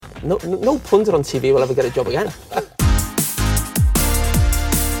no punter on TV will ever get a job again.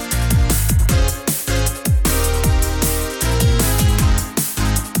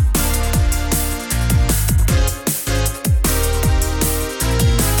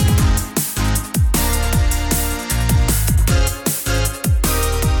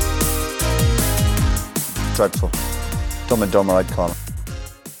 Dreadful. Dumb and dumber, I'd call him.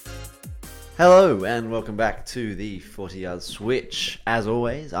 Hello and welcome back to the 40 Yard Switch. As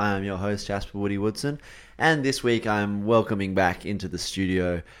always, I am your host Jasper Woody Woodson, and this week I'm welcoming back into the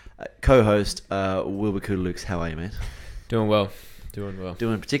studio co-host Wilbur Kudalux. How are you, mate? Doing well.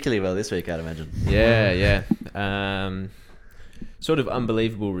 Doing particularly well this week, I'd imagine. Yeah. Sort of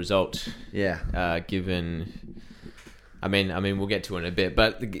unbelievable result. Yeah. Given, I mean, we'll get to it in a bit,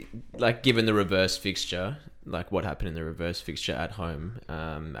 but like given the reverse fixture, like what happened in the reverse fixture at home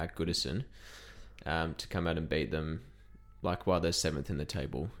at Goodison, to come out and beat them, like while they're 7th in the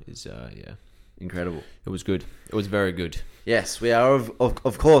table, is incredible. It was good. It was very good. Yes, we are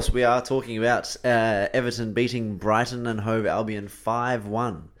of course we are talking about Everton beating Brighton and Hove Albion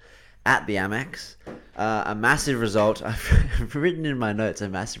 5-1 at the Amex. A massive result. I've written in my notes a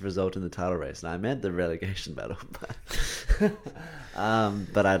massive result in the title race, and I meant the relegation battle.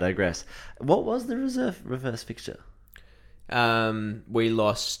 But I digress. What was the reverse fixture? We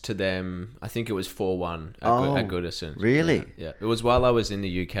lost to them. I think it was 4-1 at Goodison. Really? Yeah. It was while I was in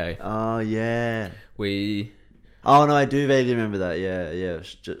the UK. Oh yeah. Oh no, I do vaguely remember that. Yeah.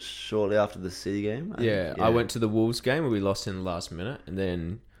 Just shortly after the City game. I went to the Wolves game where we lost in the last minute, and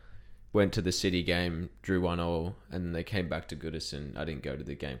then went to the City game, drew 1-1, and then they came back to Goodison. I didn't go to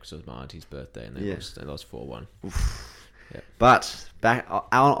the game because it was my auntie's birthday, and they lost 4-1. Yeah. But back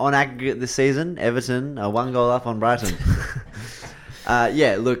on aggregate this season, Everton are 1 goal up on Brighton.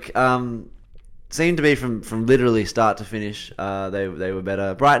 Seemed to be from literally start to finish. They were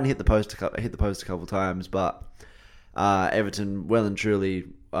better. Brighton hit the post a couple times, but Everton well and truly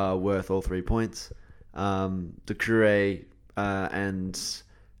worth all 3 points. Doucouré and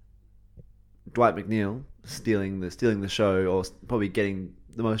Dwight McNeil stealing the show, or probably getting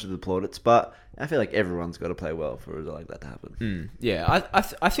the most of the plaudits, but I feel like everyone's got to play well for a result like that to happen. Yeah,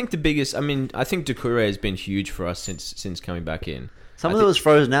 I think the biggest... I think Doucouré has been huge for us since coming back in. Some of it was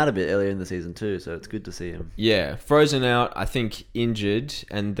frozen out a bit earlier in the season too, so it's good to see him. Yeah, frozen out, I think injured,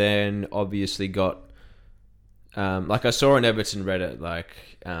 and then obviously got... I saw on Everton Reddit,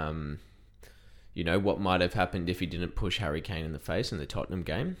 what might have happened if he didn't push Harry Kane in the face in the Tottenham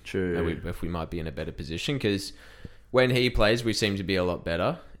game. True. If we might be in a better position, because when he plays, we seem to be a lot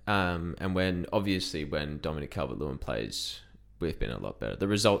better. And when Dominic Calvert-Lewin plays, we've been a lot better. The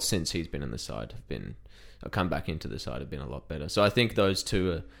results since he's been in the side come back into the side have been a lot better. So I think those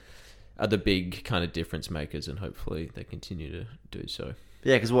two are the big kind of difference makers, and hopefully they continue to do so.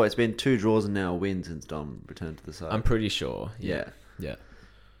 Yeah, because it's been 2 draws and now a win since Dom returned to the side. I'm pretty sure. Yeah.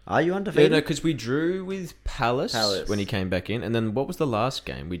 Are you undefeated? Yeah, no, because we drew with Palace when he came back in, and then what was the last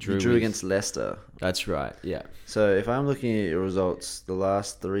game? We drew against Leicester. That's right, yeah. So if I'm looking at your results, the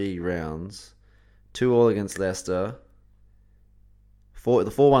last 3 rounds, 2-2 against Leicester, the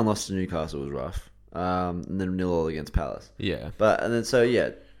 4-1 loss to Newcastle was rough, and then 0-0 against Palace. Yeah.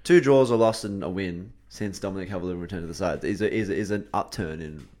 2 draws, a loss, and a win since Dominic Calvert-Lewin returned to the side is an upturn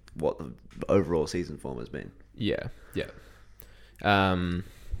in what the overall season form has been. Yeah.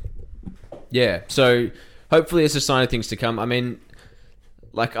 So hopefully it's a sign of things to come. I mean,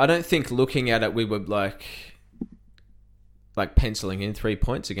 I don't think looking at it we were like penciling in 3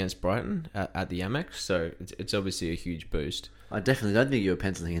 points against Brighton at the Amex, so it's obviously a huge boost. I definitely don't think you were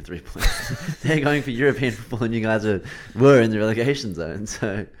penciling in 3 points. They're going for European football, and you guys were in the relegation zone.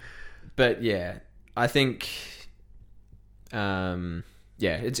 So, but yeah, I think,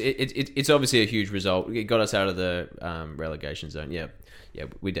 it's obviously a huge result. It got us out of the relegation zone. Yeah,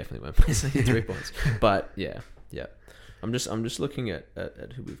 we definitely weren't penciling in 3 points. But yeah. I'm just looking at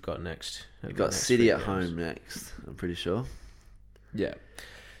who we've got next. We've got City at home next, I'm pretty sure. Yeah.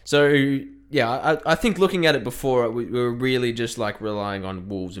 So, yeah, I think looking at it before, we were really just relying on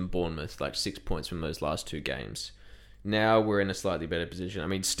Wolves and Bournemouth, 6 points from those last 2 games. Now we're in a slightly better position. I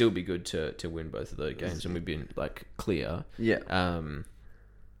mean, still be good to win both of those games, and we've been clear. Yeah.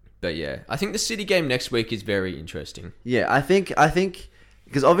 But yeah, I think the City game next week is very interesting. Yeah, I think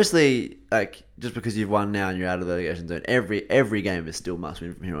because obviously, just because you've won now and you're out of the relegation zone, every game is still must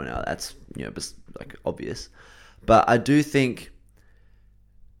win from here on out. That's obvious. But I do think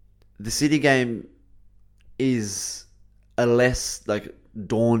the City game is a less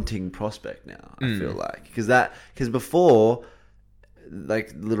daunting prospect now. I feel because before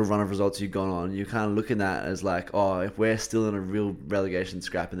like little run of results you've gone on, you're kind of looking at as like, oh, if we're still in a real relegation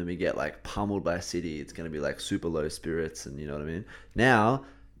scrap and then we get like pummeled by City, it's going to be like super low spirits, and you know what I mean. Now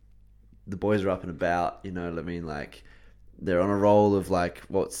the boys are up and about, you know what I mean. Like they're on a roll of like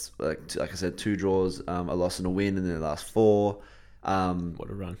what's like I said, 2 draws, a loss and a win in their last 4. What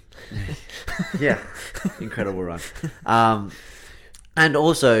a run! Yeah, incredible run. And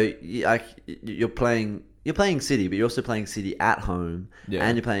also, like you're playing City, but you're also playing City at home,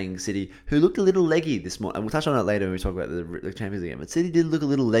 and you're playing City, who looked a little leggy this morning. And we'll touch on it later when we talk about the Champions League game. But City did look a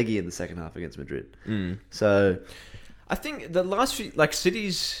little leggy in the second half against Madrid. So, I think the last few, like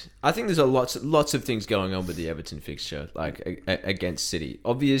City's, I think there's lots of things going on with the Everton fixture, like against City.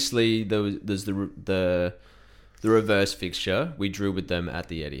 Obviously, there's the reverse fixture. We drew with them at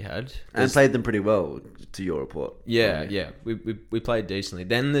the Etihad and played them pretty well, to your report. Yeah. We played decently.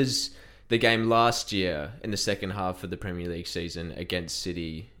 Then there's the game last year in the second half of the Premier League season against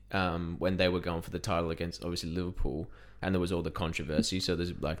City, when they were going for the title against obviously Liverpool, and there was all the controversy. So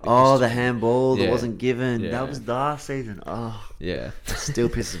there's like the handball that wasn't given. Yeah. That was last season. Oh yeah, it still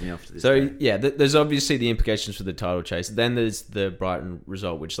pisses me off to this so day. yeah, there's obviously the implications for the title chase. Then there's the Brighton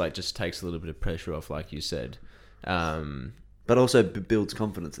result, which like just takes a little bit of pressure off, like you said. But also builds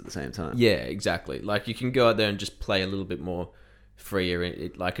confidence at the same time. Yeah, exactly. Like you can go out there and just play a little bit more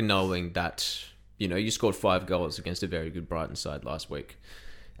freer, like knowing that you scored 5 goals against a very good Brighton side last week.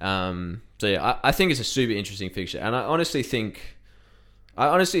 So yeah, I think it's a super interesting fixture, and I honestly think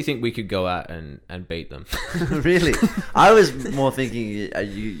we could go out and beat them. Really, I was more thinking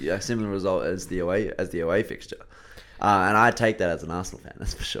a similar result as the away fixture, and I'd take that as an Arsenal fan,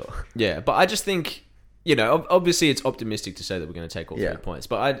 that's for sure. Yeah, but I just think. Obviously it's optimistic to say that we're going to take all 3 points,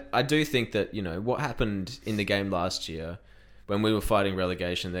 but I do think that, what happened in the game last year when we were fighting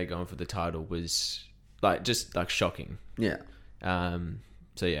relegation, they're going for the title, was just shocking. Yeah.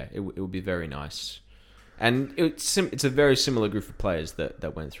 So yeah, it would be very nice. And it's a very similar group of players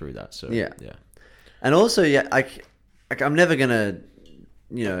that went through that. So yeah. And also, I'm never going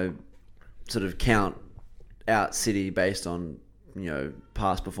to, sort of count out City based on,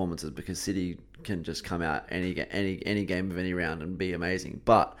 past performances, because City can just come out any game of any round and be amazing.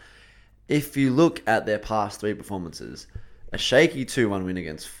 But if you look at their past 3 performances, a shaky 2-1 win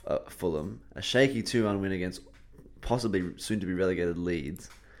against Fulham, a shaky 2-1 win against possibly soon to be relegated Leeds,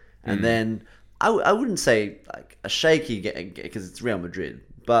 and then I wouldn't say like a shaky game because it's Real Madrid,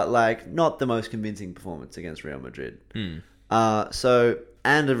 but like not the most convincing performance against Real Madrid. So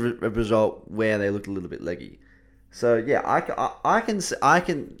and a result where they looked a little bit leggy. So yeah, I can.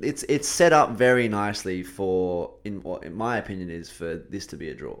 It's set up very nicely for, in my opinion, is for this to be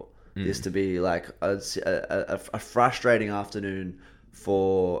a draw. This to be like a frustrating afternoon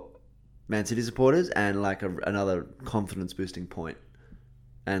for Man City supporters, and like another confidence boosting point,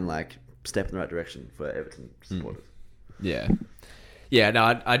 and like step in the right direction for Everton supporters. Yeah,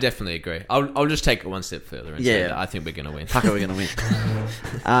 no, I definitely agree. I'll just take it one step further and say that I think we're going to win. Fuck it, we're going to win.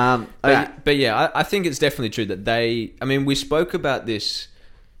 But yeah, I think it's definitely true that we spoke about this,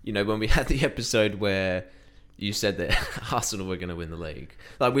 when we had the episode where you said that Arsenal were going to win the league.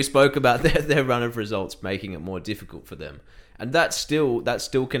 Like, we spoke about their run of results making it more difficult for them. And that still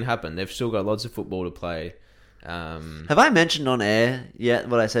can happen. They've still got lots of football to play. Have I mentioned on air yet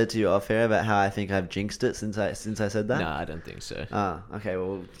what I said to you off air about how I think I've jinxed it since I said that? No, I don't think so. Okay.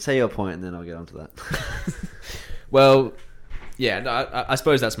 Well, say your point and then I'll get onto that. Well, yeah, no, I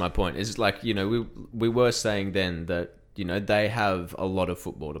suppose that's my point. Is like, we were saying then that they have a lot of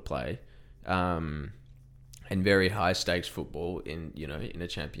football to play, and very high stakes football in a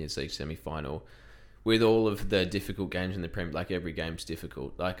Champions League semi-final. With all of the difficult games in the Premier, like every game's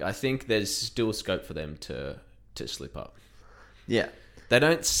difficult. Like, I think there's still scope for them to slip up. Yeah. They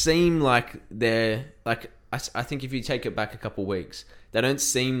don't seem like they're... Like, I think if you take it back a couple of weeks, they don't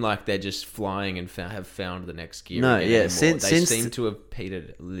seem like they're just flying and have found the next gear. No, yeah. They seem to have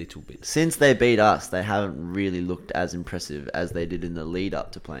petered a little bit. Since they beat us, they haven't really looked as impressive as they did in the lead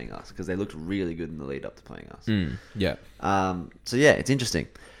up to playing us, because they looked really good in the lead up to playing us. Yeah. So, yeah, it's interesting.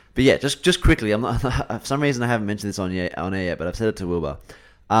 But yeah, just quickly, I'm not, for some reason I haven't mentioned this on air yet, but I've said it to Wilbur.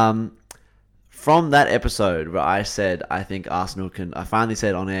 From that episode where I said I finally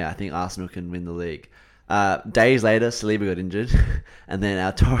said on air I think Arsenal can win the league. Days later, Saliba got injured, and then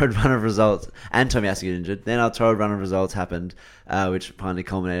our torrid run of results, and Tomiyasu got injured. Then our torrid run of results happened, which finally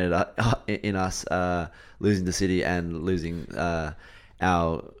culminated in us losing the City and losing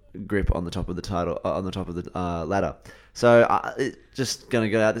our grip on the top of the ladder. So just going to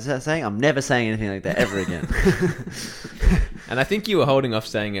go out there saying I'm never saying anything like that ever again. And I think you were holding off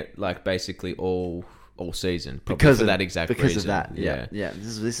saying it like basically all all season because for that exact because reason. of that. Yeah.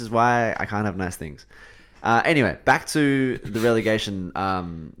 This is why I can't have nice things. Anyway, back to the relegation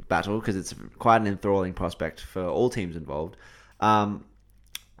battle, because it's quite an enthralling prospect for all teams involved.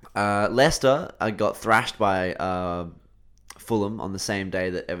 Leicester got thrashed by Fulham on the same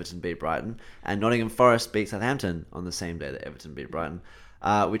day that Everton beat Brighton, and Nottingham Forest beat Southampton on the same day that Everton beat Brighton,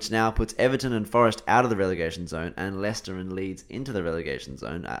 which now puts Everton and Forest out of the relegation zone, and Leicester and Leeds into the relegation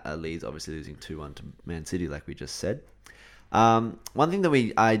zone. Leeds obviously losing 2-1 to Man City, like we just said. One thing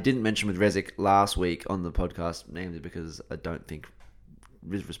that I didn't mention with Rezic last week on the podcast, namely because I don't think,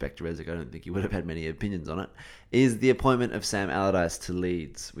 with respect to Rezic, I don't think he would have had many opinions on it, is the appointment of Sam Allardyce to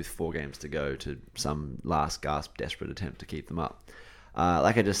Leeds with 4 games to go, to some last gasp desperate attempt to keep them up.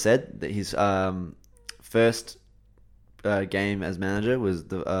 Like I just said, that his first game as manager was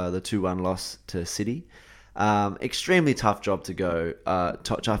the 2-1 loss to City. Extremely tough job to go.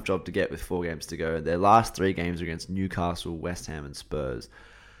 Tough job to get with 4 games to go. Their last 3 games are against Newcastle, West Ham, and Spurs.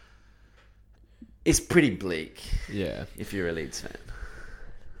 It's pretty bleak. Yeah, if you're a Leeds fan.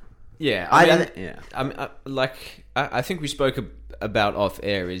 Yeah, I think we spoke about off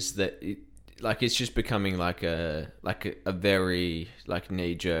air is that it's just becoming like a very like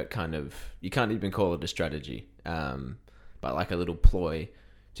knee jerk kind of. You can't even call it a strategy, but like a little ploy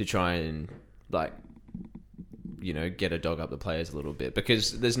to try and like, get a dog up the players a little bit,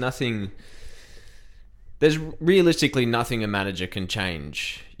 because there's realistically nothing a manager can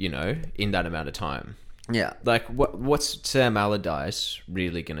change, in that amount of time. Yeah. Like, what's Sam Allardyce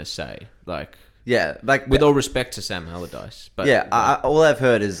really going to say? Like, yeah, like with all respect to Sam Allardyce, but yeah, all I've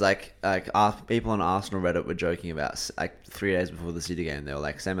heard is like people on Arsenal Reddit were joking about, like, 3 days before the City game, they were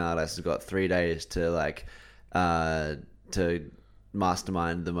like, Sam Allardyce has got 3 days to to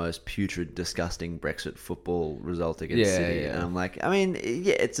mastermind the most putrid, disgusting Brexit football result against City. Yeah. And I'm like, I mean,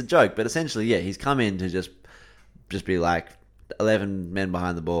 yeah, it's a joke, but essentially, yeah, he's come in to just be like 11 men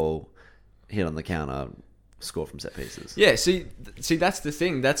behind the ball, hit on the counter, score from set pieces. Yeah, see, that's the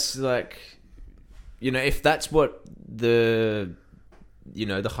thing. That's like, if that's what the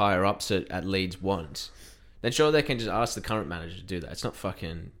higher ups at Leeds want, then sure they can just ask the current manager to do that. It's not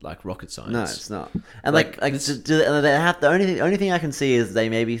fucking like rocket science. No, it's not. And the only thing I can see is they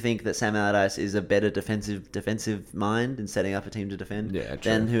maybe think that Sam Allardyce is a better defensive mind in setting up a team to defend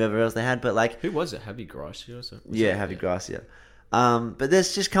than whoever else they had. But like, who was it? Javi Gracia or something? Javi Gracia. But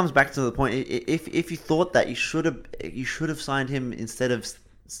this just comes back to the point. If you thought that, you should have signed him instead of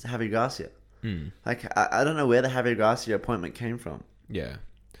Javi Gracia. Like, I don't know where the Javi Gracia appointment came from. Yeah,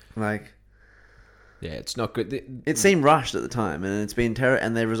 like. Yeah, it's not good. It seemed rushed at the time, and it's been terrible,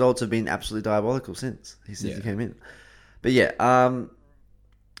 and the results have been absolutely diabolical since he came in. But yeah,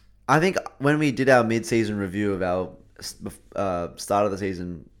 I think when we did our mid-season review of our start of the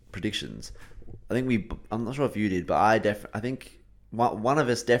season predictions, I'm not sure if you did, but I think one of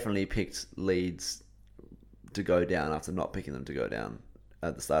us definitely picked Leeds to go down after not picking them to go down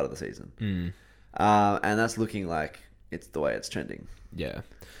at the start of the season. And that's looking like it's the way it's trending. Yeah.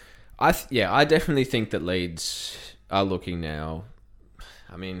 I definitely think that Leeds are looking now.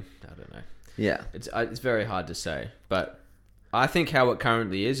 I mean, I don't know. Yeah, it's very hard to say, but I think how it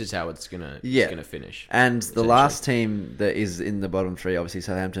currently is how it's gonna finish. And the last team that is in the bottom 3, obviously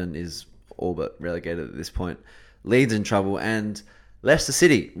Southampton, is all but relegated at this point. Leeds in trouble, and Leicester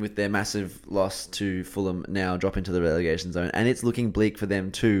City, with their massive loss to Fulham, now drop into the relegation zone, and it's looking bleak for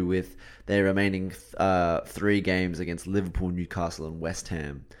them too, with their remaining 3 games against Liverpool, Newcastle, and West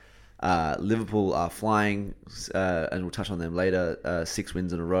Ham. Liverpool are flying, and we'll touch on them later. 6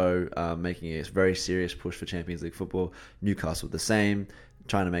 wins in a row, making a very serious push for Champions League football. Newcastle the same,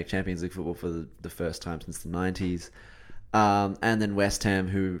 trying to make Champions League football for the first time since the 90s. And then West Ham,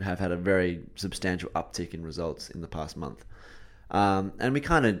 who have had a very substantial uptick in results in the past month. And we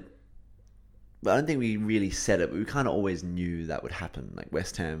kind of, I don't think we really said it, but we kind of always knew that would happen. Like,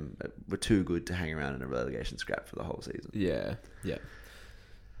 West Ham were too good to hang around in a relegation scrap for the whole season. Yeah.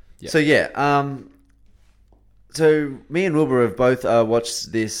 So so me and Wilbur have both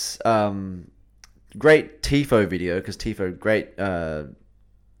watched this great TIFO video, because TIFO, great website,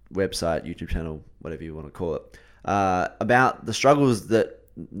 YouTube channel, whatever you want to call it, about the struggles that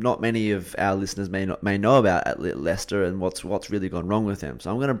not many of our listeners may know about at Leicester, and what's really gone wrong with them.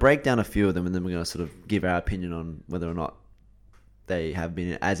 So I'm going to break down a few of them, and then we're going to sort of give our opinion on whether or not they have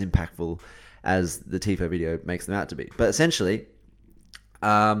been as impactful as the TIFO video makes them out to be. But essentially,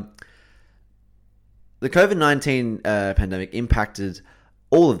 the COVID-19 pandemic impacted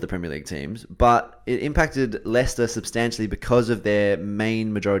all of the Premier League teams, but it impacted Leicester substantially because of their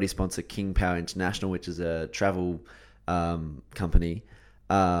main majority sponsor, King Power International, which is a travel company,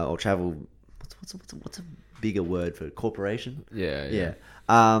 or travel... what's a bigger word for corporation? Yeah.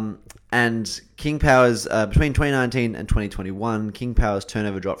 And King Power's between 2019 and 2021, King Power's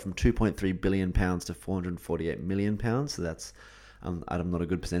turnover dropped from 2.3 billion pounds to 448 million pounds. So that's I'm not a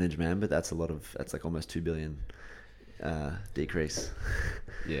good percentage man, but that's that's like almost 2 billion decrease.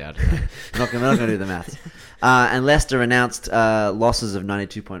 Yeah, I don't know. I'm not going to do the maths. And Leicester announced losses of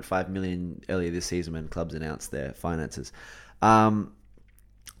 92.5 million earlier this season when clubs announced their finances. So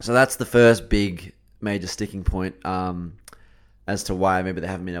that's the first big major sticking point as to why maybe they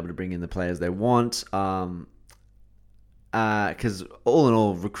haven't been able to bring in the players they want. Because all in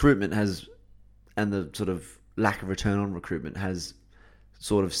all, recruitment and the sort of lack of return on recruitment has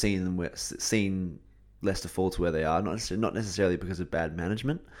sort of seen Leicester fall to where they are, not necessarily because of bad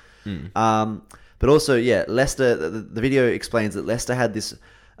management. But also, Leicester, the video explains that Leicester had this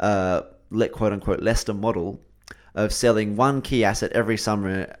quote-unquote Leicester model of selling one key asset every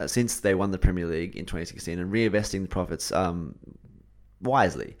summer since they won the Premier League in 2016 and reinvesting the profits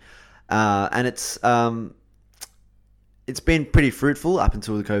wisely. And it's been pretty fruitful up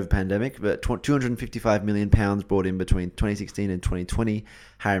until the COVID pandemic, but £255 million brought in between 2016 and 2020.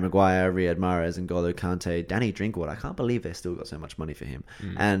 Harry Maguire, Riyad Mahrez, and N'Golo Kante, Danny Drinkwater. I can't believe they still got so much money for him.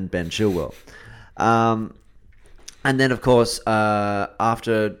 And Ben Chilwell. And then, of course,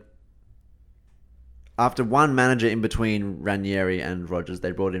 after one manager in between Ranieri and Rodgers,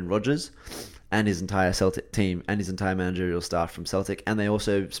 they brought in Rodgers and his entire Celtic team and his entire managerial staff from Celtic, and they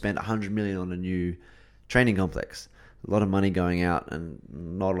also spent $100 million on a new training complex. A lot of money going out and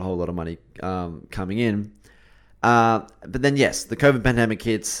not a whole lot of money coming in. But then, yes, the COVID pandemic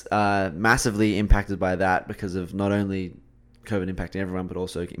hits, massively impacted by that because of not only COVID impacting everyone, but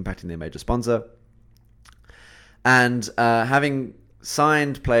also impacting their major sponsor. And having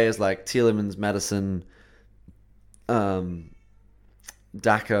signed players like Tielemans, Maddison, Daka,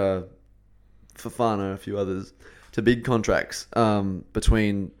 Fofana, a few others, to big contracts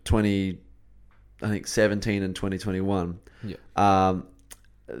between 2017 and 2021.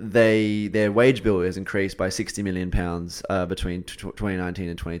 Their wage bill is increased by £60 million between 2019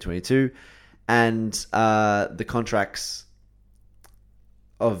 and 2022, and the contracts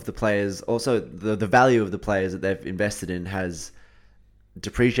of the players, also the value of the players that they've invested in has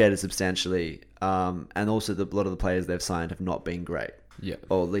depreciated substantially, and also a lot of the players they've signed have not been great.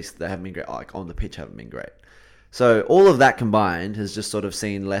 Or at least they haven't been great, like on the pitch haven't been great. So all of that combined has just sort of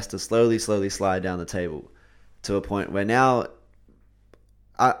seen Leicester slowly slide down the table to a point where now,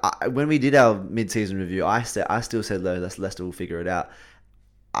 when we did our mid-season review, I still said Leicester will figure it out.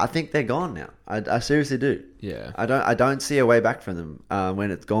 I think they're gone now. I seriously do. Yeah. I don't see a way back for them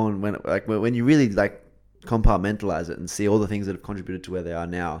when it's gone. When you really like compartmentalize it and see all the things that have contributed to where they are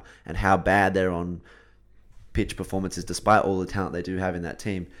now and how bad their on pitch performances, despite all the talent they do have in that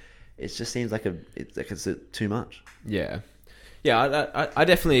team. It just seems like it's too much. Yeah. I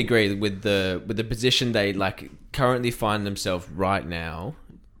definitely agree with the position they currently find themselves right now.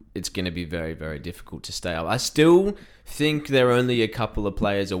 It's going to be very, very difficult to stay up. I still think they're only a couple of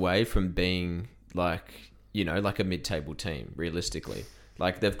players away from being like a mid-table team. Realistically,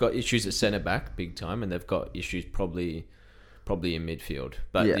 they've got issues at centre back big time, and they've got issues probably in midfield.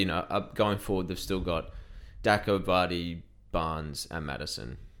 But going forward, they've still got Daka, Vardy, Barnes, and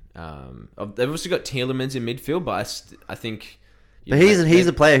Maddison. They've also got Tielemans in midfield, but I think... But he's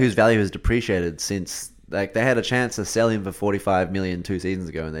a player whose value has depreciated since... they had a chance to sell him for 45 million 2 seasons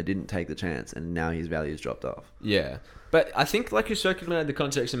ago, and they didn't take the chance, and now his value's dropped off. Yeah. But I think, you're circulating the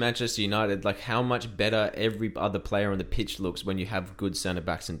context of Manchester United, how much better every other player on the pitch looks when you have good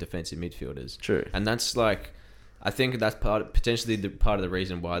centre-backs and defensive midfielders. True. And that's, I think that's potentially part of the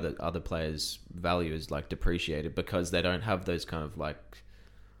reason why the other players' value is, depreciated, because they don't have those kind of,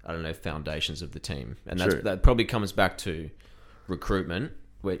 foundations of the team. And that probably comes back to recruitment,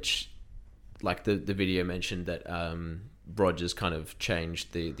 which, the video mentioned that Rodgers kind of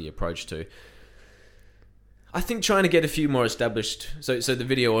changed the approach to. I think trying to get a few more established... So the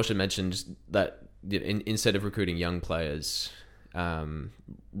video also mentioned that instead of recruiting young players,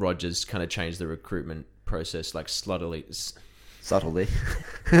 Rodgers kind of changed the recruitment process, subtly,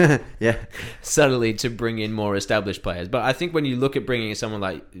 yeah, subtly, to bring in more established players. But I think when you look at bringing in someone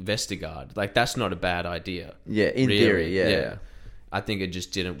like Vestergaard, that's not a bad idea. Yeah, in theory, yeah. I think it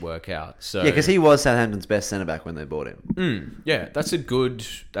just didn't work out. So because he was Southampton's best centre back when they bought him. Yeah, that's a good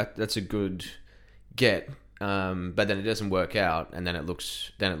get. But then it doesn't work out, and then it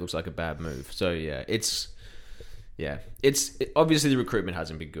looks like a bad move. So it's obviously the recruitment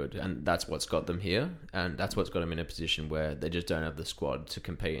hasn't been good, and that's what's got them here, and that's what's got them in a position where they just don't have the squad to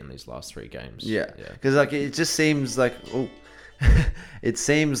compete in these last 3 games. Yeah, because it just seems like it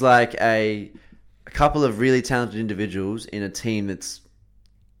seems like a couple of really talented individuals in a team that's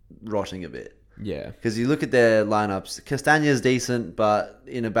rotting a bit. Yeah. Because you look at their lineups, Castagna's decent, but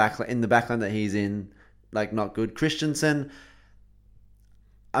in the backline that he's in, like, not good. Christensen,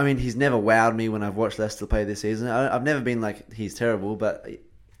 I mean, he's never wowed me when I've watched Leicester play this season. I've never been like, he's terrible, but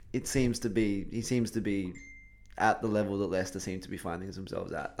he seems to be at the level that Leicester seem to be finding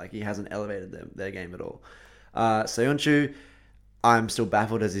themselves at. Like, he hasn't elevated their game at all. Soyuncu, I'm still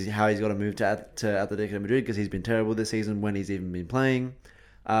baffled as how he's got to move to Atletico Madrid because he's been terrible this season when he's even been playing.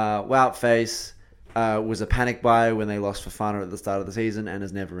 Woutface was a panic buy when they lost Fofana at the start of the season and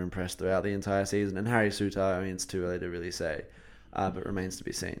has never impressed throughout the entire season. And Harry Souttar, I mean, it's too early to really say, but remains to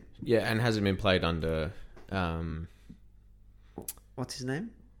be seen. Yeah, and hasn't been played under... What's his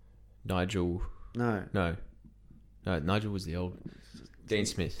name? Nigel... No, Nigel was the old... Dean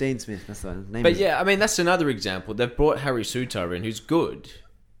Smith. Dean Smith, that's the name. But yeah, I mean, that's another example. They've brought Harry Souttar in, who's good.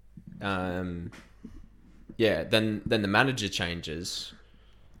 Then the manager changes...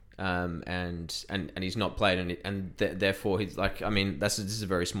 and he's not played, and therefore he's like, I mean, this is a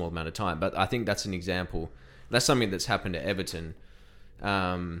very small amount of time, but I think that's an example. That's something that's happened to Everton.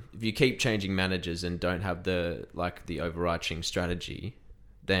 If you keep changing managers and don't have the overarching strategy,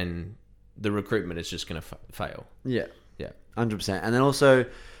 then the recruitment is just going to fail. Yeah, 100%. And then also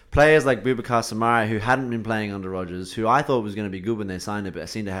players like Boubacar Samara, who hadn't been playing under Rodgers, who I thought was going to be good when they signed him, but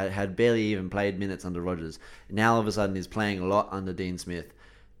seemed to had barely even played minutes under Rodgers. Now all of a sudden is playing a lot under Dean Smith.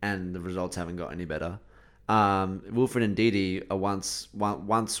 And the results haven't got any better. Wilfred Ndidi are once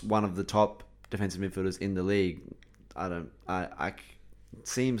one of the top defensive midfielders in the league. I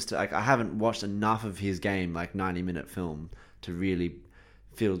haven't watched enough of his game, like 90-minute film, to really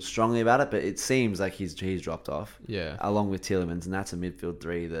feel strongly about it. But it seems like he's dropped off. Yeah. Along with Tielemans, and that's a midfield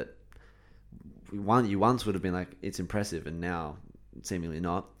three that you once would have been like, it's impressive, and now seemingly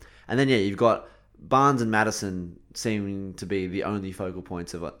not. And then you've got Barnes and Maddison seeming to be the only focal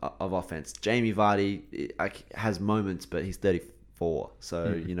points of offense. Jamie Vardy has moments, but he's 34,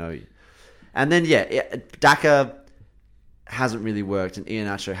 so And then Daka hasn't really worked, and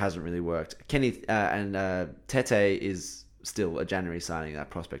Iheanacho hasn't really worked. Kenny and Tete is still a January signing.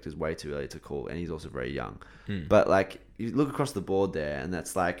 That prospect is way too early to call, and he's also very young. But like, you look across the board there, and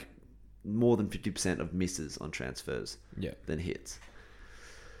that's like more than 50% of misses on transfers than hits.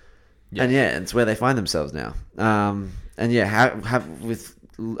 Yeah. And it's where they find themselves now. With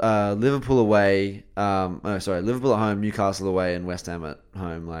Liverpool away, Liverpool at home, Newcastle away, and West Ham at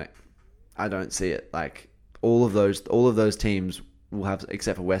home. Like, I don't see it. Like, all of those teams will have,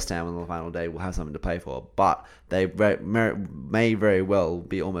 except for West Ham on the final day, will have something to play for. But they may very well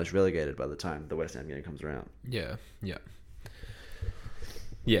be almost relegated by the time the West Ham game comes around. Yeah,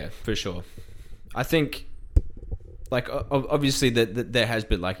 for sure. I think. Like, obviously, there has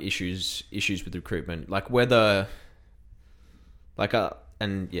been like issues with recruitment, like whether, like the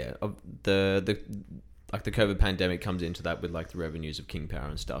COVID pandemic comes into that with like the revenues of King Power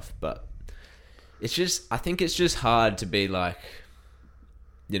and stuff. But I think it's just hard to be like,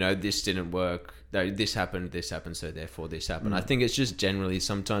 this didn't work, this happened, so therefore this happened. I think it's just generally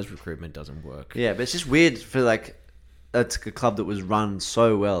sometimes recruitment doesn't work. Yeah, but it's just weird for like a club that was run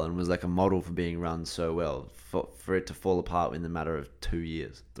so well and was like a model for being run so well for it to fall apart in the matter of 2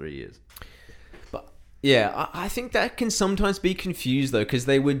 years, 3 years. But yeah, I think that can sometimes be confused though, because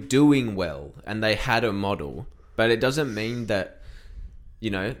they were doing well and they had a model, but it doesn't mean that,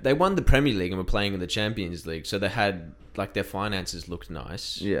 they won the Premier League and were playing in the Champions League, so they had like their finances looked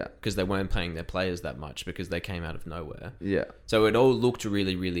nice. Yeah. Because they weren't paying their players that much because they came out of nowhere. Yeah. So it all looked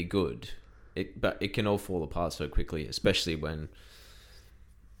really, really good. But it can all fall apart so quickly, especially when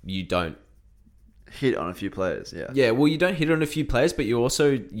you don't hit on a few players. Yeah, well, you don't hit on a few players, but you're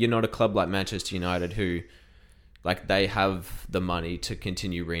not a club like Manchester United who, like, they have the money to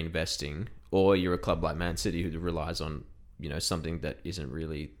continue reinvesting, or you're a club like Man City who relies on, something that isn't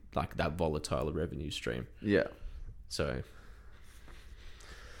really like that volatile a revenue stream. Yeah. So,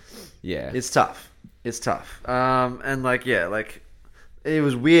 yeah, it's tough. It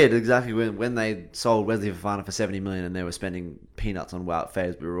was weird exactly when they sold Wesley Fofana for 70 million and they were spending peanuts on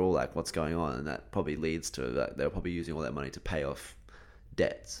Wout-Faes. We were all like, what's going on? And that probably leads to that they were probably using all that money to pay off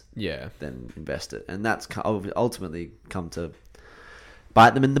debts. Yeah. Then invest it. And that's ultimately come to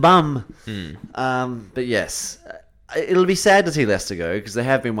bite them in the bum. But yes, it'll be sad to see Leicester go because they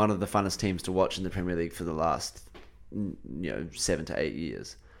have been one of the funnest teams to watch in the Premier League for the last 7 to 8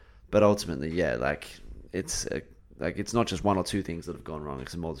 years. But ultimately, it's not just one or two things that have gone wrong.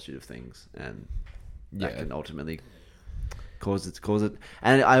 It's a multitude of things, and that can ultimately cause it.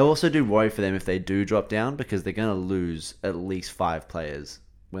 And I also do worry for them if they do drop down because they're going to lose at least 5 players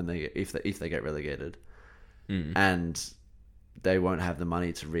when if they get relegated, and they won't have the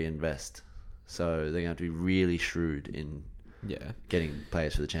money to reinvest. So they're going to have to be really shrewd in getting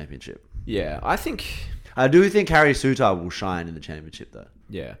players for the championship. Yeah, I do think Harry Sutar will shine in the championship, though.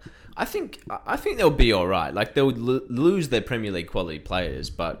 Yeah, I think they'll be all right. Like they'll lose their Premier League quality players,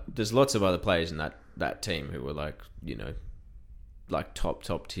 but there's lots of other players in that team who are like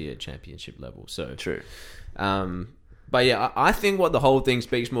top tier championship level. So true. But yeah, I think what the whole thing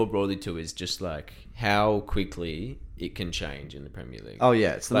speaks more broadly to is just like how quickly it can change in the Premier League. Oh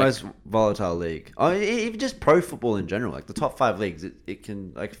yeah, it's the most volatile league. Oh, even just pro football in general, like the top 5 leagues, it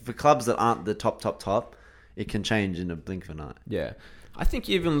can, like for clubs that aren't the top, it can change in a blink of an eye. Yeah, I think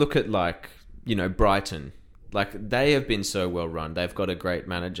you even look at Brighton. Like they have been so well run. They've got a great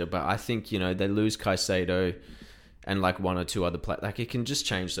manager, but I think they lose Caicedo and like one or two other players. Like it can just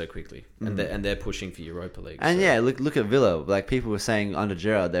change so quickly, and they're pushing for Europa League. And so. yeah, look at Villa. Like people were saying under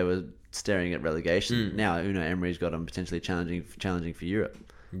Gerrard, they were staring at relegation. Now Unai Emery's got them potentially challenging for Europe.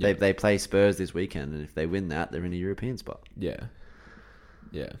 Yeah. They play Spurs this weekend, and if they win that, they're in a European spot. Yeah.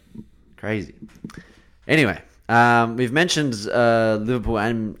 Crazy. Anyway, we've mentioned Liverpool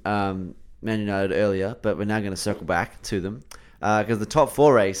and Man United earlier, but we're now going to circle back to them. Because the top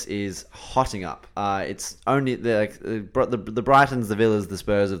 4 race is hotting up. It's only the Brightons, the Villas, the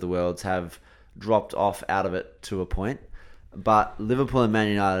Spurs of the world have dropped off out of it to a point, but Liverpool and Man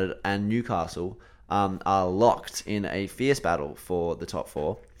United and Newcastle are locked in a fierce battle for the top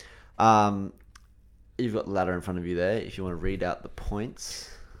 4. You've got the ladder in front of you there. If you want to read out the points,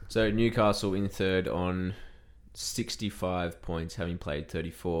 so Newcastle in third on 65 points, having played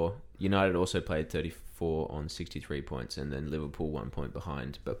 34. United also played 34 on 63 points, and then Liverpool 1 point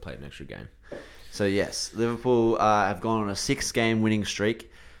behind, but played an extra game. So yes, Liverpool have gone on a 6-game winning streak,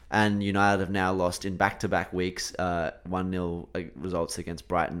 and United have now lost in back-to-back weeks 1-0 results against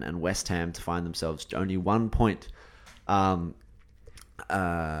Brighton and West Ham to find themselves only 1 point ahead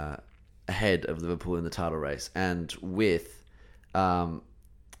of Liverpool in the title race, and with the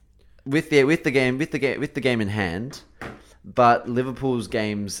game in hand. But Liverpool's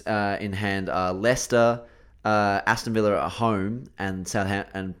games in hand are Leicester, Aston Villa at home, and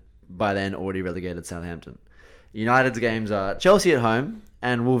Southampton, and by then already relegated Southampton. United's games are Chelsea at home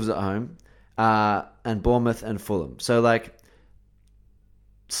and Wolves at home, and Bournemouth and Fulham. So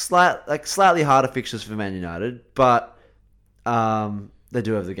slightly harder fixtures for Man United, but they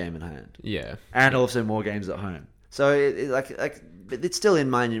do have the game in hand. Yeah, and also more games at home. So it's still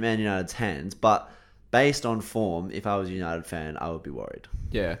in Man United's hands, but based on form, if I was a United fan, I would be worried.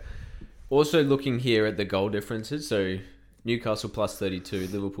 Yeah. Also looking here at the goal differences, so Newcastle plus 32,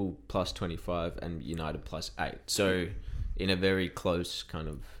 Liverpool plus 25, and United plus 8. So in a very close kind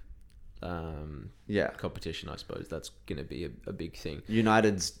of competition, I suppose that's going to be a big thing.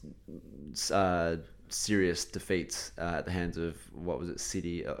 United's serious defeats at the hands of,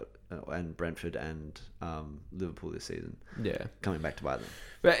 City and Brentford and Liverpool this season. Yeah. Coming back to bite them.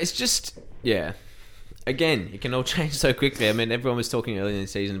 But it's just, yeah. Again, it can all change so quickly. I mean, everyone was talking earlier in the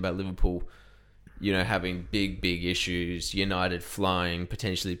season about Liverpool, having big issues, United flying,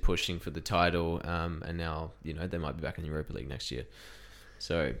 potentially pushing for the title, and now, they might be back in the Europa League next year.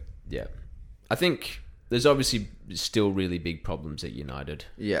 So, yeah. I think there's obviously still really big problems at United.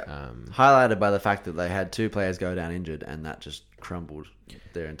 Yeah. Highlighted by the fact that they had 2 players go down injured, and that just crumbled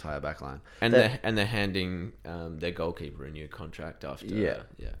their entire backline. And they're handing their goalkeeper a new contract after.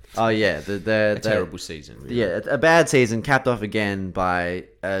 Oh yeah, a terrible season. Really. Yeah, a bad season capped off again by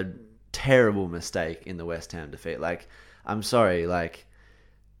a terrible mistake in the West Ham defeat. I'm sorry,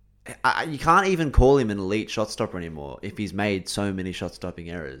 you can't even call him an elite shot stopper anymore if he's made so many shot stopping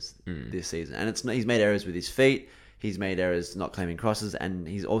errors this season. And he's made errors with his feet. He's made errors not claiming crosses, and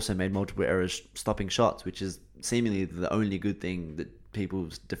he's also made multiple errors stopping shots, which is seemingly the only good thing that people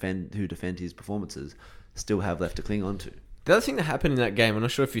who defend his performances still have left to cling on to. The other thing that happened in that game, I'm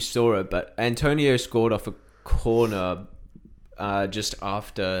not sure if you saw it, but Antonio scored off a corner just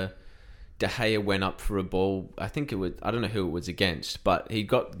after De Gea went up for a ball. I don't know who it was against, but he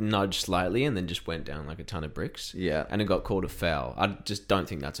got nudged slightly and then just went down like a ton of bricks. Yeah. And it got called a foul. I just don't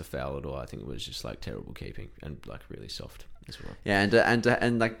think that's a foul at all. I think it was just terrible keeping and really soft as well. Yeah, and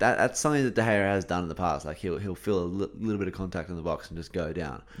that's something that De Gea has done in the past. He'll feel a little bit of contact in the box and just go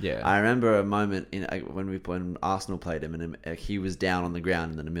down. Yeah. I remember a moment when Arsenal played him, and he was down on the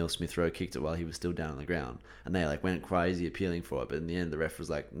ground, and then Emile Smith Rowe kicked it while he was still down on the ground, and they went crazy appealing for it. But in the end, the ref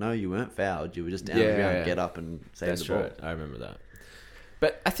was like, "No, you weren't fouled. You were just down on the ground. Yeah. Get up and save the ball." That's right. I remember that.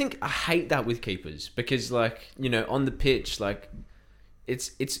 But I hate that with keepers because, on the pitch,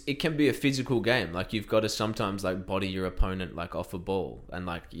 it can be a physical game. Like you've got to sometimes like body your opponent like off a ball, and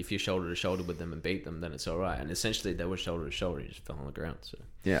like if you're shoulder to shoulder with them and beat them, then it's all right. And essentially they were shoulder to shoulder, you just fell on the ground. So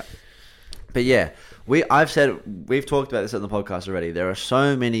yeah. But yeah, we've talked about this on the podcast already. There are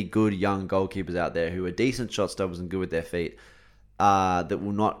so many good young goalkeepers out there who are decent shot stoppers and good with their feet, that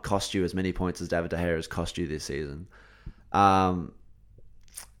will not cost you as many points as David De Gea has cost you this season.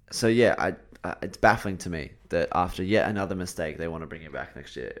 So yeah, it's baffling to me that after yet another mistake, they want to bring him back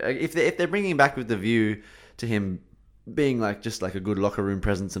next year. If they're bringing him back with the view to him being like just like a good locker room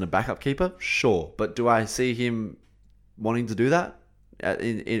presence and a backup keeper, sure. But do I see him wanting to do that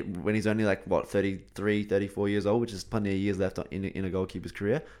when he's only like what 33, 34 years old, which is plenty of years left in a goalkeeper's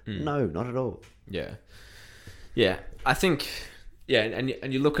career? No, not at all. Yeah, I think. Yeah,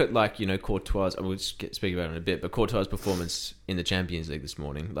 and you look at like, you know, Courtois, I will speak about it in a bit, but Courtois' performance in the Champions League this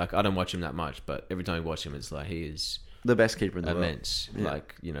morning, like I don't watch him that much, but every time I watch him, it's like he is the best keeper in the immense. world. Yeah.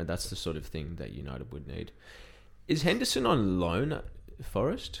 Like, you know, that's the sort of thing that United would need. Is Henderson on loan at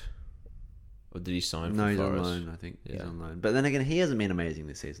Forest? Or did he sign for Forest? No, he's on loan, I think. Yeah. He's on loan. But then again, he hasn't been amazing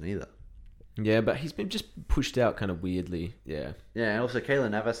this season either. Yeah, but he's been just pushed out kind of weirdly. Yeah. Yeah, and also Keylor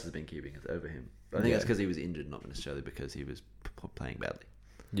Navas has been keeping it over him. But I think it's because he was injured, not necessarily because he was playing badly.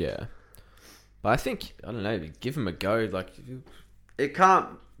 Yeah. But I think, I don't know, give him a go. Like, it can't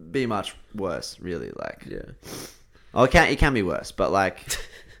be much worse, really. Like, yeah. Oh, it can be worse, but like,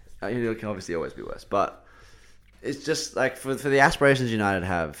 it can obviously always be worse. But it's just like for the aspirations United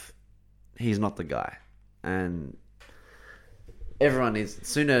have, he's not the guy, and everyone needs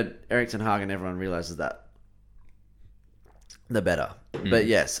sooner. Erik ten Hag and everyone realizes that, the better. But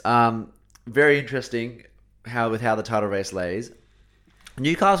yes, very interesting how the title race lays.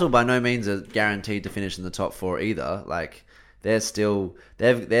 Newcastle by no means are guaranteed to finish in the top four either. Like their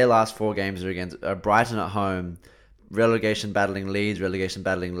last 4 games are against Brighton at home, relegation battling Leeds, relegation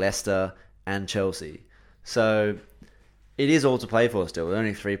battling Leicester and Chelsea. So it is all to play for still. There are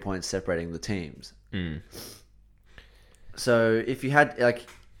only 3 points separating the teams. So if you had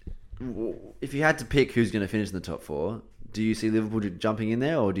to pick who's going to finish in the top 4, do you see Liverpool jumping in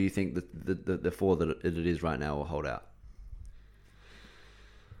there, or do you think that the 4 that it is right now will hold out?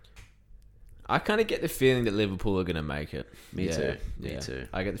 I kind of get the feeling that Liverpool are going to make it. Me too.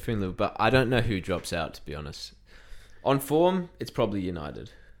 I get the feeling, but I don't know who drops out, to be honest. On form, it's probably United.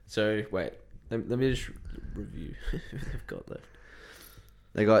 So, wait, let me just review who they've got left.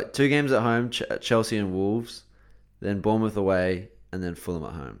 They got 2 games at home, Chelsea and Wolves, then Bournemouth away, and then Fulham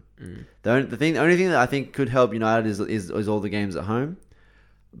at home. The only thing that I think could help United is all the games at home,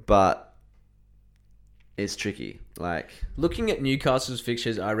 but it's tricky. Like looking at Newcastle's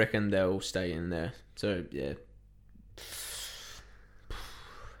fixtures, I reckon they'll stay in there. So yeah,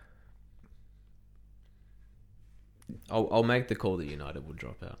 I'll make the call that United will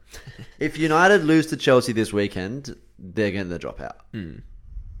drop out. If United lose to Chelsea this weekend, they're going to drop out.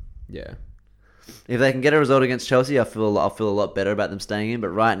 Yeah. If they can get a result against Chelsea, I'll feel a lot better about them staying in. But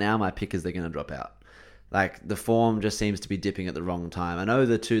right now, my pick is they're going to drop out. Like the form just seems to be dipping at the wrong time. I know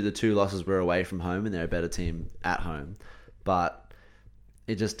the two losses were away from home, and they're a better team at home, but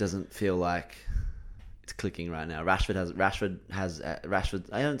it just doesn't feel like it's clicking right now. Rashford has.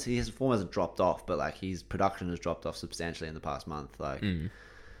 I don't see his form hasn't dropped off, but like his production has dropped off substantially in the past month. Like.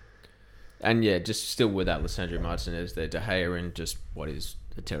 And yeah, just still without Lissandro Martinez there, De Gea in just what is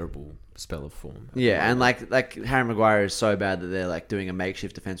a terrible spell of form. Yeah, and like Harry Maguire is so bad that they're like doing a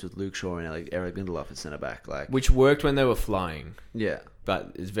makeshift defense with Luke Shaw and like Eric Lindelof at centre back, like which worked when they were flying. Yeah,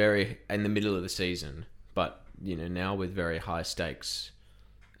 but it's very in the middle of the season. But you know now with very high stakes,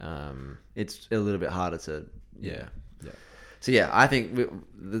 it's a little bit harder to yeah. So yeah, I think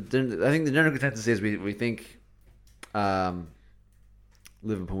the general consensus is we think.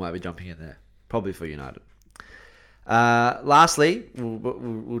 Liverpool might be jumping in there, probably for United. Lastly,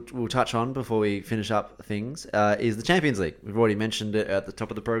 we'll touch on before we finish up things is the Champions League. We've already mentioned it at the top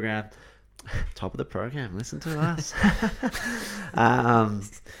of the program. Top of the program, listen to us.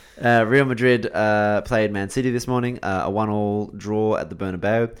 Real Madrid played Man City this morning, a 1-1 draw at the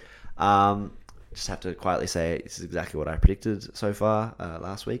Bernabeu. Just have to quietly say this is exactly what I predicted so far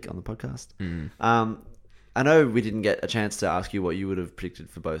last week on the podcast. I know we didn't get a chance to ask you what you would have predicted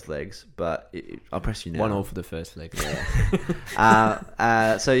for both legs, but I'll press you now. 1-1 for the first leg.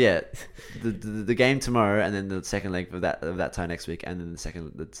 So yeah, the game tomorrow, and then the second leg of that tie next week, and then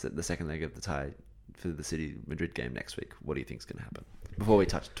the second leg of the tie for the City Madrid game next week. What do you think is going to happen? Before we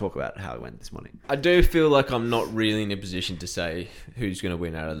talk about how it went this morning, I do feel like I'm not really in a position to say who's going to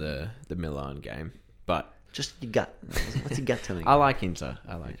win out of the Milan game, but. Just your gut. What's your gut telling you? I like Inter.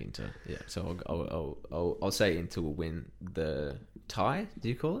 Yeah, so I'll say Inter will win the tie. Do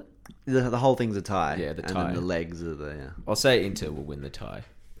you call it? The whole thing's a tie. Yeah, the and tie. then the legs are the I'll say Inter will win the tie,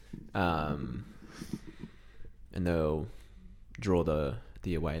 and they'll draw the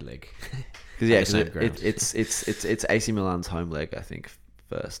away leg. Because it's it's AC Milan's home leg, I think,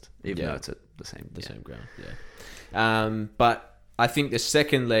 first, even though it's at the same ground. Yeah, but I think the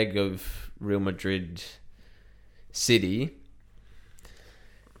second leg of Real Madrid City.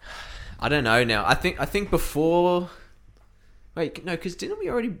 I don't know now. I think before. Wait, no, because didn't we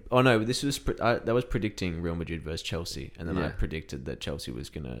already? Oh no, this was that was predicting Real Madrid versus Chelsea, and then I predicted that Chelsea was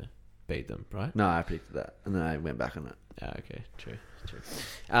gonna beat them, right? No, I predicted that, and then I went back on it. Okay, true.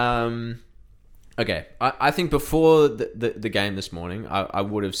 Okay, I think before the game this morning, I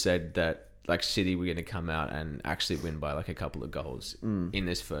would have said that like City were going to come out and actually win by like a couple of goals in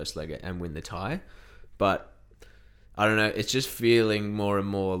this first leg and win the tie, but I don't know. It's just feeling more and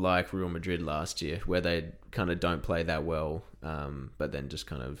more like Real Madrid last year, where they kind of don't play that well, but then just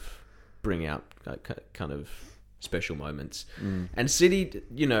kind of bring out kind of special moments. And City,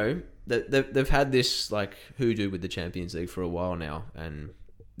 you know, they've had this like hoodoo with the Champions League for a while now, and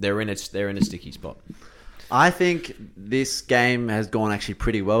they're in a sticky spot. I think this game has gone actually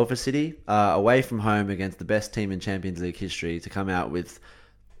pretty well for City. Away from home against the best team in Champions League history, to come out with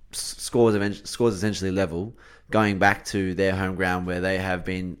scores essentially level, going back to their home ground where they have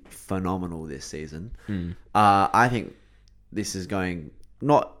been phenomenal this season. I think this is going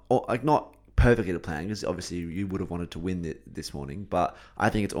not perfectly to plan, because obviously you would have wanted to win this morning, but I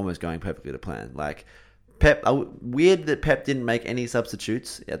think it's almost going perfectly to plan. Like Pep, weird that Pep didn't make any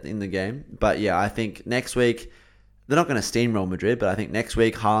substitutes in the game, but yeah, I think next week they're not going to steamroll Madrid, but I think next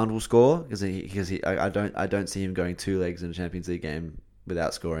week Haaland will score, because I don't see him going two legs in a Champions League game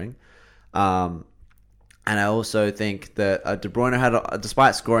without scoring. And I also think that De Bruyne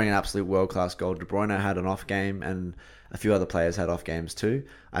despite scoring an absolute world-class goal, De Bruyne had an off game, and a few other players had off games too.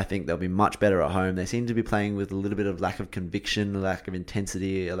 I think they'll be much better at home. They seem to be playing with a little bit of lack of conviction, a lack of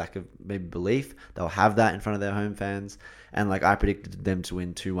intensity, a lack of maybe belief. They'll have that in front of their home fans. And like I predicted them to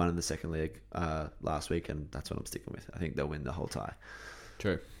win 2-1 in the second leg last week, and that's what I'm sticking with. I think they'll win the whole tie.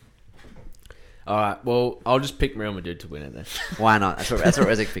 True. All right. Well, I'll just pick Real Madrid to win it then. Why not? That's what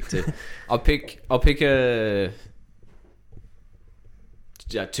Rezek picked too. I'll pick a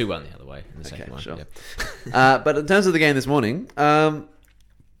 2-1 the other way in the second one. Sure. Yeah. But in terms of the game this morning, I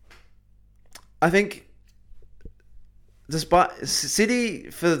think despite City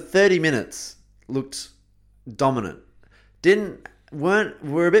for 30 minutes looked dominant.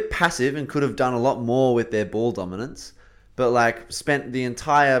 Were a bit passive and could have done a lot more with their ball dominance, but like spent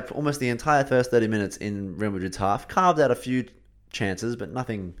almost the entire first 30 minutes in Real Madrid's half, carved out a few chances, but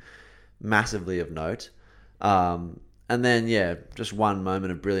nothing massively of note. And then, just one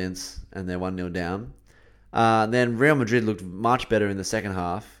moment of brilliance, and they're 1-0 down. Then Real Madrid looked much better in the second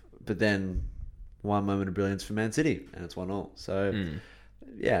half, but then one moment of brilliance for Man City, and it's 1-1. So,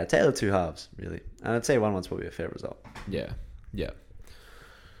 a tale of two halves, really. And I'd say 1-1's probably a fair result. Yeah.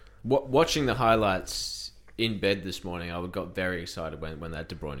 Watching the highlights in bed this morning, I got very excited when that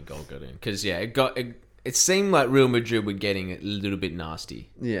De Bruyne goal got in. Because, it seemed like Real Madrid were getting a little bit nasty.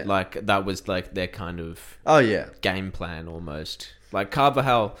 Yeah. Like, that was like their kind of game plan almost. Like,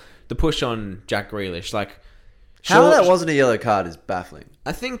 Carvajal, the push on Jack Grealish, like... How that wasn't a yellow card is baffling.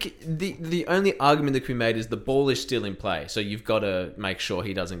 I think the only argument that can be made is the ball is still in play, so you've got to make sure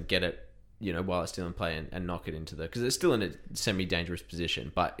he doesn't get it, while it's still in play and knock it into because it's still in a semi-dangerous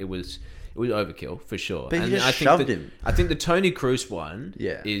position, but it was overkill for sure. But he just shoved him. I think the Toni Kroos one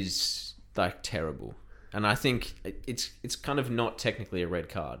is like terrible. And I think it's kind of not technically a red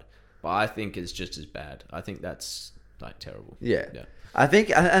card, but I think it's just as bad. I think that's like terrible. Yeah. I think,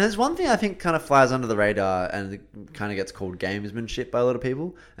 and there's one thing I think kind of flies under the radar and it kind of gets called gamesmanship by a lot of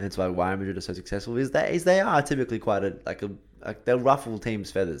people, and it's why Madrid are so successful. Is they are typically quite they'll ruffle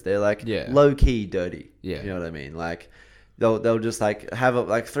teams' feathers. They're like low key dirty. Yeah, you know what I mean. Like they'll just like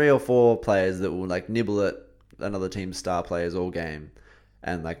have 3 or 4 players that will like nibble at another team's star players all game,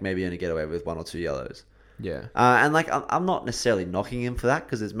 and like maybe only get away with 1 or 2 yellows. Yeah, and like I'm not necessarily knocking him for that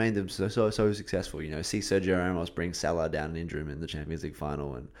because it's made them so successful. See Sergio Ramos bring Salah down and injure him in the Champions League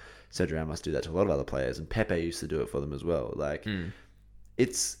final, and Sergio Ramos do that to a lot of other players, and Pepe used to do it for them as well. Like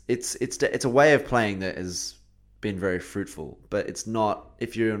it's a way of playing that has been very fruitful, but it's not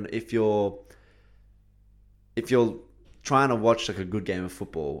if you're trying to watch like a good game of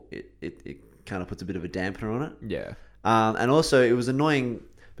football, it kind of puts a bit of a dampener on it. Yeah, and also it was annoying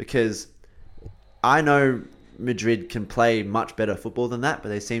because I know Madrid can play much better football than that, but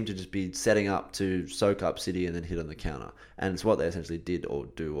they seem to just be setting up to soak up City and then hit on the counter. And it's what they essentially did or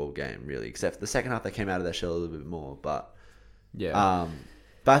do all game, really. Except for the second half, they came out of their shell a little bit more. But Yeah.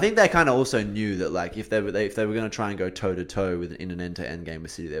 But I think they kind of also knew that like if they were going to try and go toe to toe in an end to end game with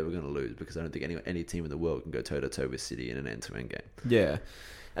City, they were going to lose because I don't think any team in the world can go toe to toe with City in an end to end game. Yeah.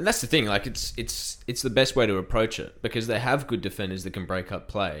 And that's the thing, like it's the best way to approach it because they have good defenders that can break up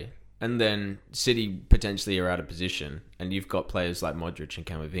play. And then City potentially are out of position, and you've got players like Modric and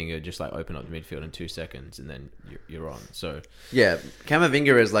Camavinga just like open up the midfield in 2 seconds, and then you're on. So yeah,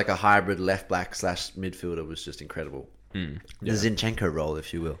 Camavinga is like a hybrid left back / midfielder was just incredible. The Zinchenko role,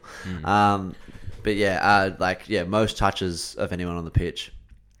 if you will. But yeah, most touches of anyone on the pitch.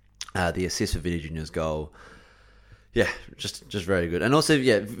 The assist for Vinny Jr.'s goal. Yeah, just very good. And also,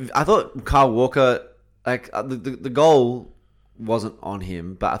 yeah, I thought Kyle Walker, like the goal wasn't on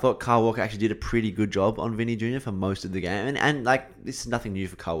him, but I thought Kyle Walker actually did a pretty good job on Vinny Jr. for most of the game. And like, this is nothing new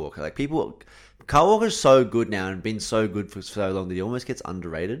for Kyle Walker. Like Kyle Walker's so good now and been so good for so long that he almost gets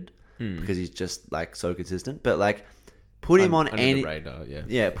underrated because he's just like so consistent. But like, put him on any radar,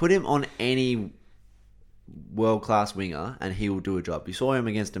 put him on any world class winger and he will do a job. You saw him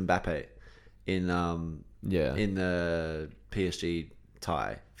against Mbappe in the PSG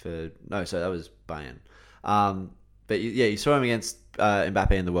tie that was Bayern. But you saw him against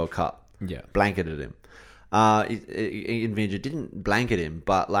Mbappe in the World Cup. Yeah, blanketed him. Vinja didn't blanket him,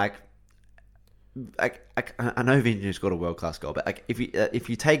 but like I know Vinja scored a world class goal, but like if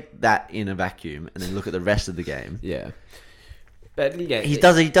you take that in a vacuum and then look at the rest of the game, yeah. But yeah, he's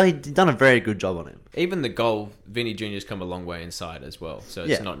done a very good job on him. Even the goal, Vinny Jr.'s come a long way inside as well, so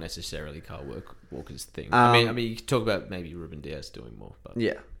it's not necessarily Kyle Walker's thing. I mean, you could talk about maybe Ruben Diaz doing more,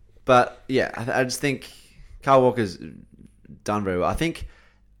 but I just think Kyle Walker's done very well. I think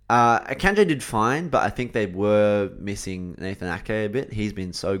Akanji did fine, but I think they were missing Nathan Ake a bit. He's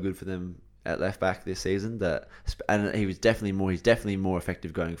been so good for them at left back this season and he's definitely more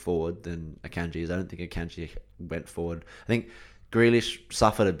effective going forward than Akanji is. I don't think Akanji went forward. I think Grealish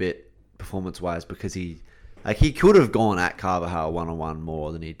suffered a bit performance-wise because he could have gone at Carvajal one-on-one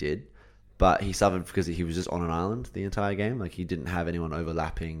more than he did, but he suffered because he was just on an island the entire game. Like he didn't have anyone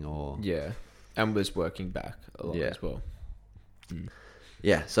overlapping or and was working back a lot as well.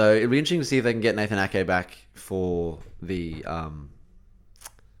 Yeah, so it'll be interesting to see if they can get Nathan Ake back for the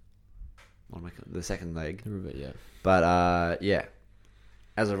the second leg. But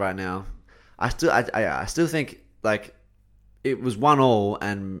as of right now, I still think like it was 1-1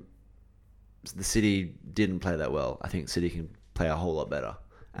 and the City didn't play that well. I think City can play a whole lot better,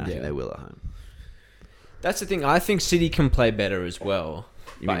 and I think they will at home. That's the thing. I think City can play better as well,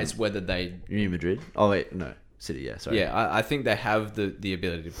 it's whether they. You mean Madrid? Oh wait, no, City. Yeah, sorry. Yeah, I think they have the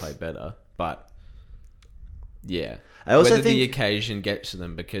ability to play better, but yeah. I also whether think the occasion gets to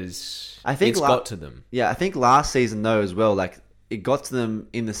them because I think it's got to them. Yeah, I think last season though as well, like it got to them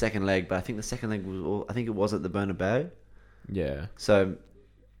in the second leg, but I think the second leg was at the Bernabeu. Yeah. So,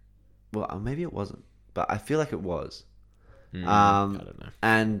 well, maybe it wasn't, but I feel like it was. I don't know.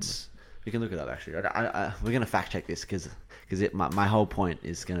 And we can look it up actually. We're gonna fact check this because my whole point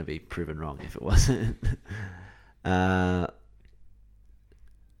is gonna be proven wrong if it wasn't.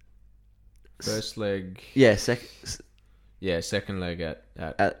 First leg. Yeah, second leg at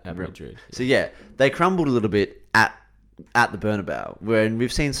Madrid. So yeah, they crumbled a little bit at the Bernabeu, when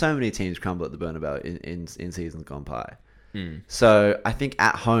we've seen so many teams crumble at the Bernabeu in seasons gone by. So I think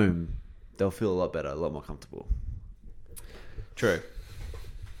at home they'll feel a lot better, a lot more comfortable. True.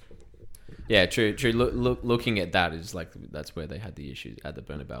 Yeah, true. Looking at that is like that's where they had the issues at the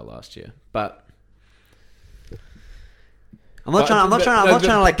Bernabeu last year, but. I'm not trying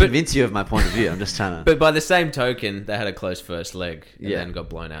to like convince you of my point of view. I'm just trying to. But by the same token, they had a close first leg and then got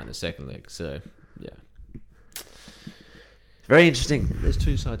blown out in the second leg. So yeah, very interesting. There's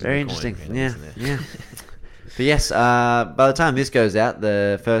two sides. Very of the interesting. coin, Yeah. But yes, by the time this goes out,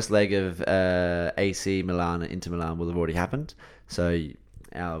 the first leg of AC Milan and Inter Milan will have already happened. So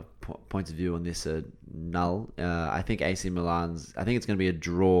our points of view on this are null. I think AC Milan's. I think it's going to be a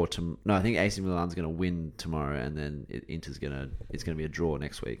draw. I think AC Milan's going to win tomorrow, and then Inter's it's going to be a draw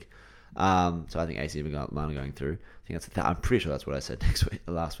next week. So I think AC Milan are going through. I think I'm pretty sure that's what I said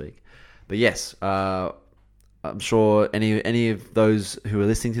last week. But yes, I'm sure any of those who are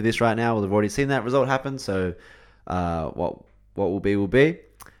listening to this right now will have already seen that result happen. So what will be will be.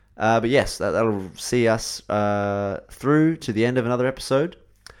 But yes, that'll see us through to the end of another episode.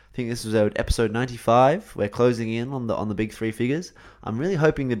 I think this was episode 95. We're closing in on the big three figures. I'm really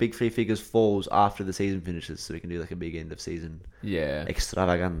hoping the big three figures falls after the season finishes, so we can do like a big end of season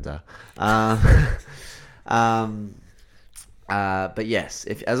extravaganza. But yes,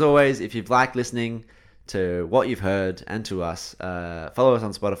 as always, if you've liked listening to what you've heard and to us, follow us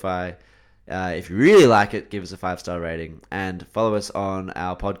on Spotify. If you really like it, give us a 5-star rating and follow us on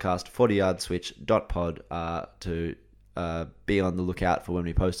our podcast 40yardswitch.pod to be on the lookout for when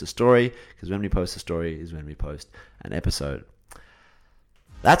we post a story, because when we post a story is when we post an episode.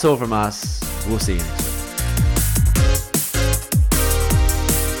 That's all from us. We'll see you next week.